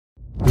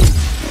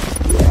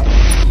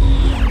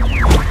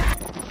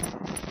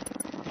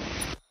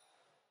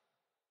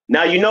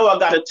Now you know I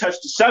got to touch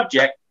the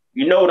subject.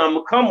 You know what I'm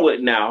gonna come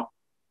with now.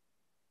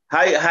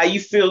 How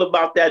you feel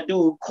about that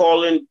dude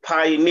calling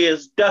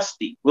pioneers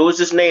dusty? What was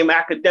his name?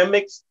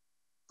 Akademiks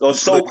or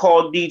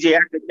so-called DJ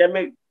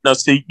Akademiks? No,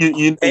 see,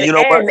 And you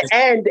know what?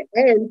 and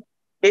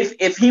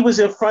if he was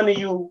in front of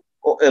you,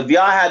 or if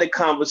y'all had a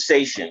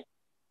conversation,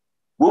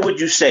 what would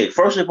you say?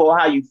 First of all,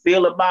 how you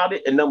feel about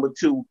it, and number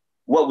two,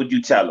 what would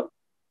you tell him?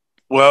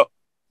 Well,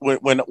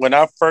 when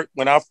I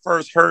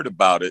first heard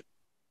about it,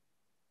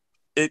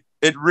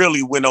 it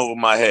really went over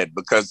my head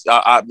because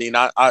I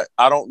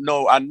don't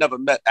know, I never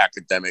met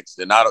Academics,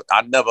 and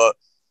I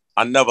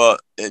never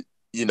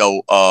you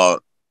know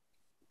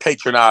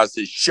patronized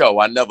his show.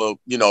 I never,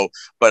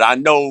 but I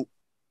know,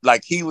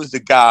 like, he was the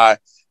guy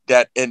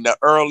that in the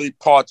early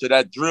parts of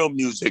that drill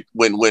music,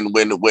 when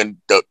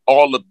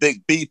all the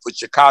big beef with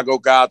Chicago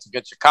guys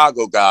against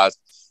Chicago guys,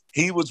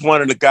 he was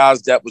one of the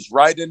guys that was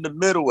right in the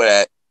middle of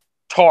that,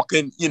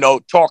 talking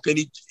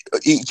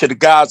each of the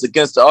guys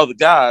against the other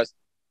guys,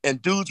 and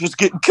dudes was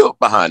getting killed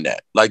behind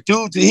that. Like,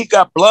 dudes, he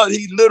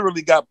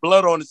literally got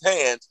blood on his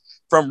hands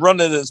from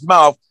running his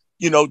mouth,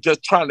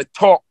 just trying to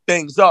talk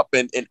things up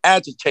and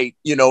agitate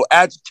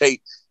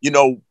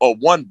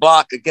one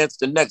block against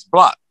the next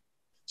block.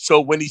 So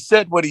when he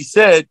said what he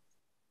said,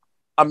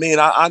 I mean,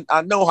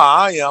 I know how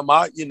I am.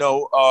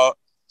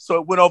 So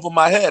it went over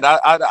my head.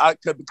 I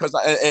could, because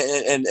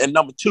and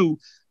number two,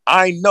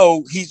 I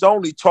know he's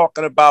only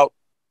talking about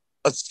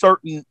a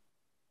certain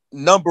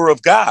number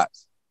of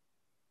guys,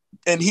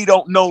 and he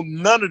don't know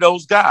none of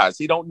those guys.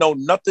 He don't know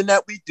nothing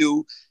that we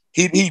do.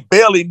 He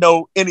barely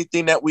know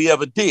anything that we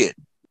ever did.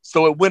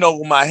 So it went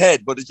over my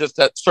head, but it's just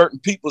that certain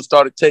people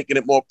started taking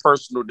it more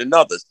personal than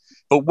others.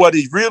 But what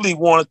he really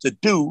wanted to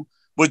do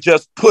was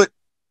just put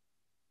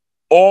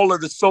all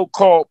of the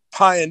so-called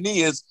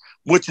pioneers,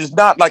 which is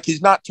not like,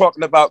 he's not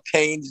talking about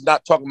Kane, he's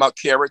not talking about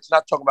Carrot, he's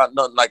not talking about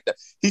nothing like that.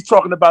 He's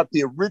talking about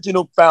the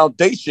original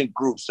foundation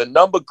groups, the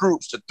number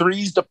groups, the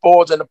 3s, the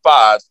 4s, and the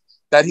 5s,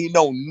 that he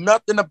know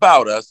nothing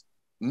about us,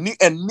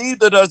 and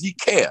neither does he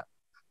care.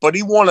 But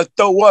he want to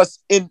throw us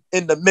in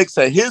the mix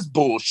of his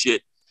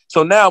bullshit.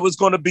 So now it's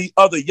going to be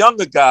other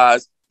younger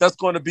guys that's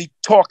going to be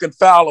talking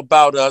foul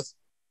about us,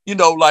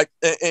 like,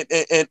 and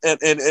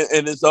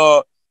it's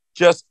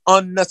just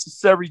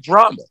unnecessary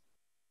drama.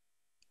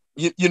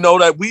 You know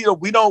that we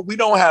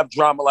don't have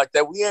drama like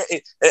that.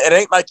 It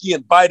ain't like he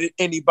invited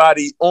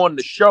anybody on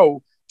the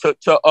show to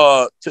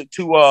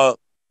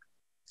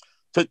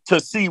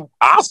see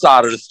our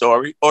side of the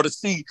story, or to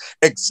see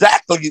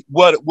exactly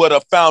what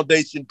a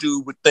foundation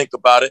dude would think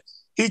about it.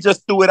 He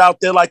just threw it out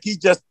there like he's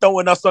just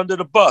throwing us under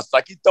the bus,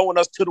 like he's throwing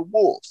us to the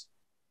wolves.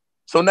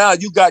 So now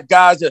you got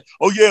guys that,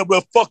 oh yeah,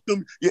 well, fuck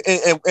them,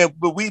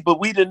 but we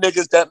the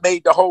niggas that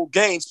made the whole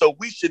game, so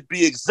we should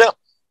be exempt.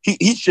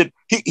 He should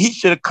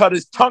have cut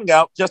his tongue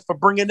out just for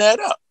bringing that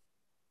up,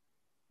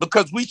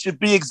 because we should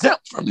be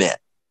exempt from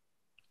that.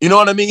 You know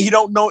what I mean? He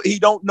don't know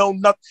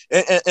nothing.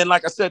 And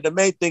like I said, the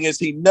main thing is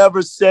he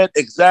never said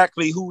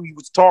exactly who he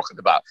was talking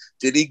about.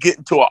 Did he get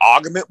into an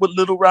argument with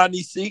Little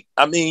Rodney C?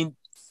 I mean,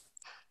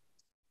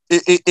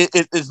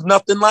 it is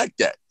nothing like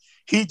that.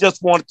 He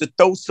just wanted to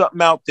throw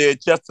something out there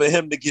just for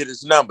him to get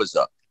his numbers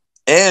up.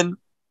 And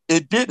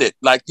it did it.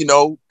 Like,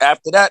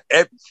 after that,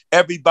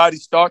 everybody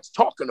starts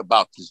talking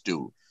about this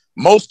dude.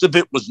 Most of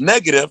it was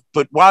negative,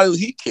 but why do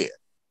he care?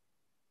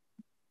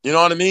 You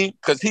know what I mean?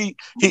 Because he's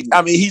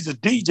a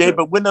DJ,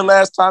 but when the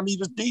last time he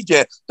was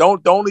DJ? The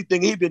only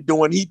thing he's been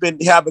doing, he's been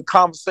having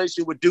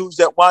conversation with dudes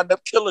that wind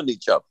up killing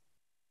each other.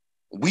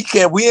 We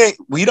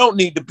don't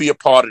need to be a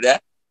part of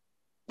that.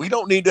 We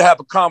don't need to have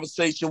a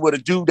conversation with a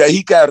dude that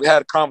he had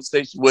a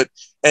conversation with,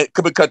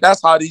 because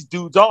that's how these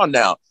dudes are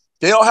now.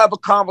 They'll have a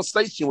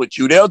conversation with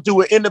you. They'll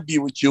do an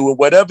interview with you, and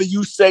whatever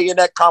you say in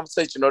that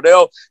conversation, or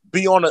they'll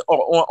be on a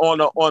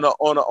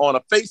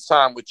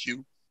FaceTime with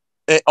you,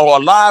 or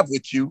live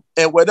with you,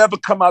 and whatever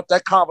come out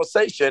that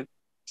conversation,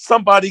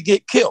 somebody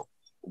get killed.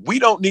 We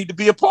don't need to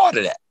be a part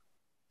of that.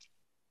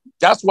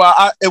 That's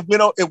why it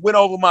went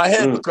over my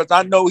head, because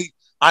I know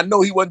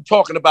he wasn't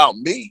talking about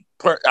me.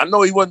 I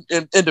know he wasn't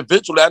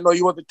individually. I know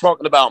he wasn't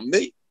talking about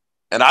me,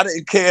 and I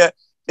didn't care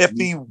if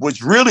he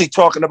was really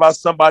talking about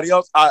somebody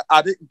else.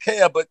 I didn't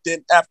care. But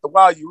then after a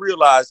while, you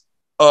realize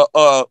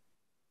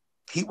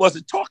he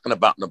wasn't talking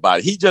about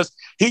nobody. He just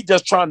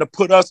trying to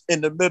put us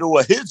in the middle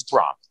of his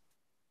drama,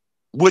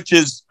 which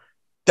is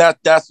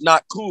that's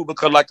not cool,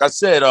 because, like I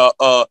said,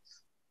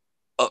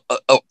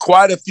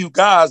 quite a few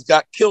guys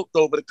got killed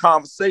over the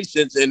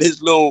conversations and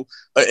his little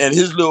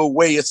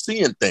way of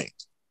seeing things.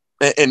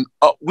 And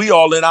we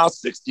all in our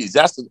 60s.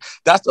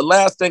 That's the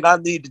last thing I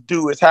need to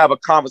do, is have a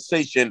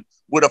conversation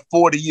with a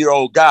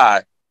 40-year-old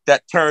guy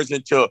that turns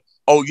into,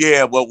 oh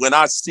yeah, well, when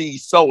I see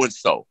so and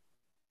so,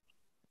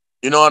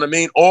 you know what I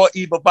mean, or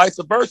even vice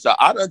versa.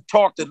 I done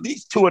talked to at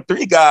least 2 or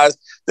 3 guys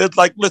that's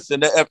like,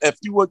 listen, if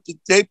you were,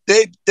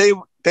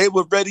 they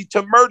were ready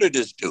to murder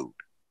this dude,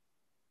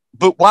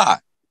 but why?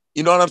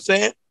 You know what I'm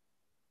saying?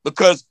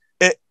 Because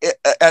at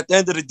the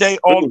end of the day,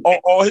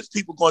 all his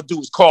people gonna do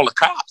is call the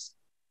cops.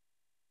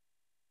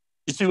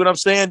 You see what I'm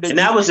saying? And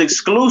that was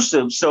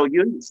exclusive. So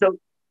you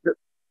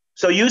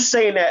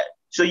saying that?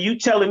 So you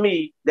telling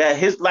me that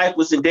his life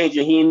was in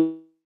danger?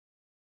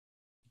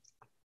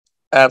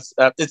 It's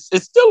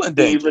still in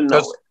danger even know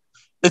it.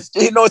 It's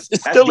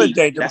still in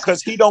danger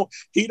because he don't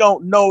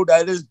know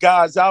that there's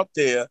guys out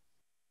there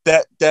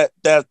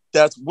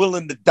that's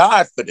willing to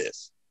die for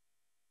this.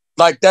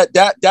 Like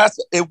that's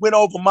it went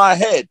over my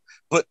head.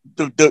 But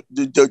the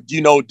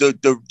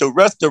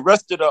rest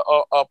of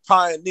the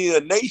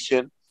pioneer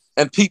nation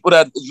and people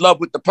that love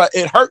with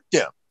it hurt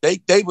them.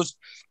 They was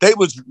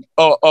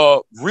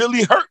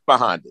really hurt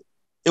behind it.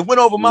 It went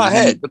over my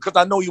head because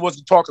I know he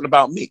wasn't talking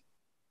about me.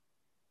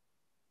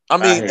 I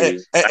mean,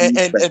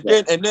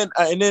 and then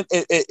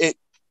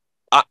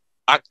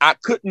I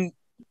couldn't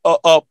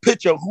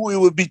picture who he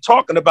would be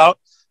talking about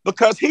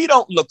because he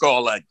don't look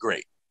all that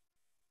great.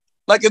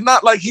 Like it's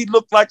not like he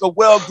looked like a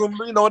well-groomed,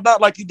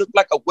 not like he looked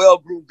like a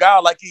well-groomed guy,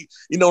 like he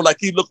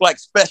looked like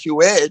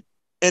special ed.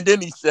 And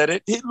then he said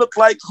it. He looked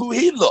like who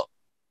he looked.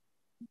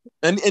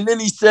 And then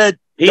he said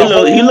he looked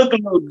a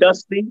little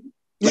dusty.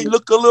 He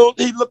looked a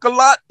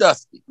lot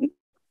dusty.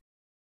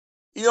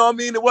 You know what I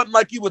mean? It wasn't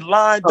like he was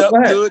lined up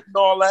good and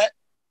all that.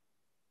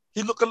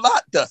 He looked a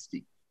lot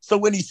dusty. So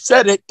when he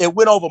said it, it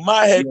went over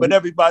my head, but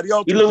everybody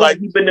else was like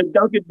he'd been to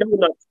Dunkin'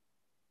 Donuts.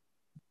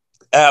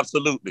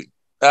 Absolutely.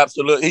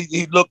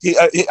 He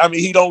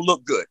don't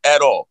look good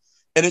at all.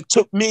 And it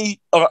took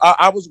me,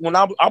 I was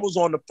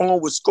on the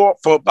phone with Scorp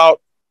for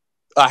about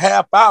a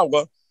half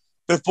hour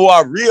before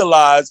I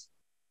realized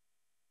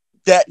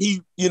that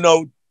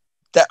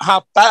that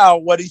how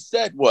foul what he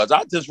said was.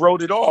 I just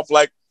wrote it off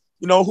like,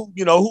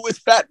 who is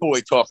Fat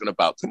Boy talking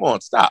about? Come on,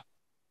 stop.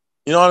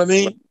 You know what I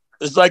mean?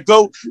 It's like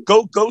go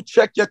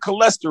check your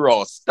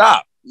cholesterol.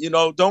 Stop.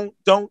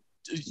 Don't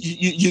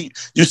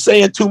you're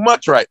saying too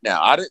much right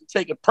now. I didn't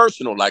take it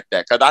personal like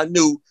that because I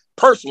knew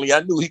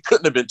he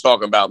couldn't have been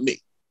talking about me,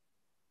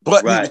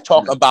 but he was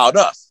talking about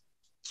us.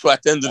 So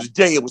at the end of the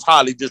day, it was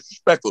highly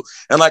disrespectful.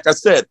 And like I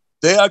said,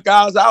 there are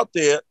guys out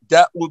there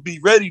that would be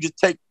ready to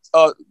take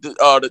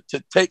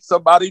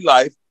somebody's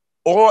life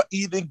or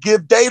even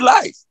give their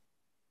life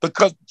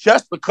because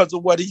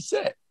of what he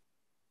said.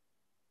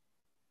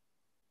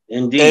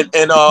 Indeed.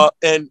 And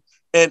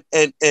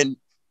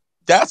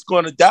that's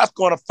gonna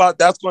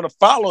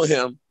follow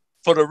him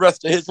for the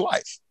rest of his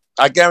life.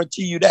 I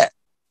guarantee you that.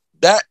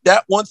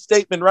 That one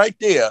statement right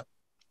there,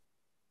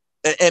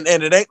 and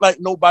it ain't like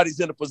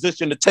nobody's in a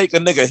position to take a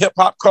nigga hip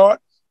hop card,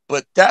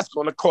 but that's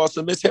gonna cost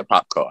him his hip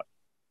hop card.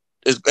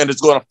 And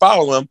it's gonna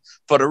follow him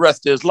for the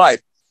rest of his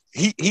life.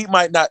 He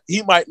might not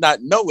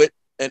know it,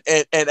 and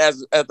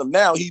as of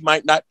now, he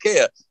might not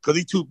care because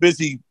he's too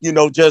busy,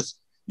 just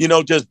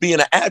being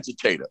an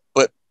agitator.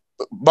 But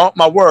mark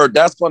my word,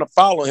 that's gonna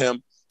follow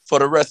him for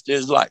the rest of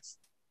his life.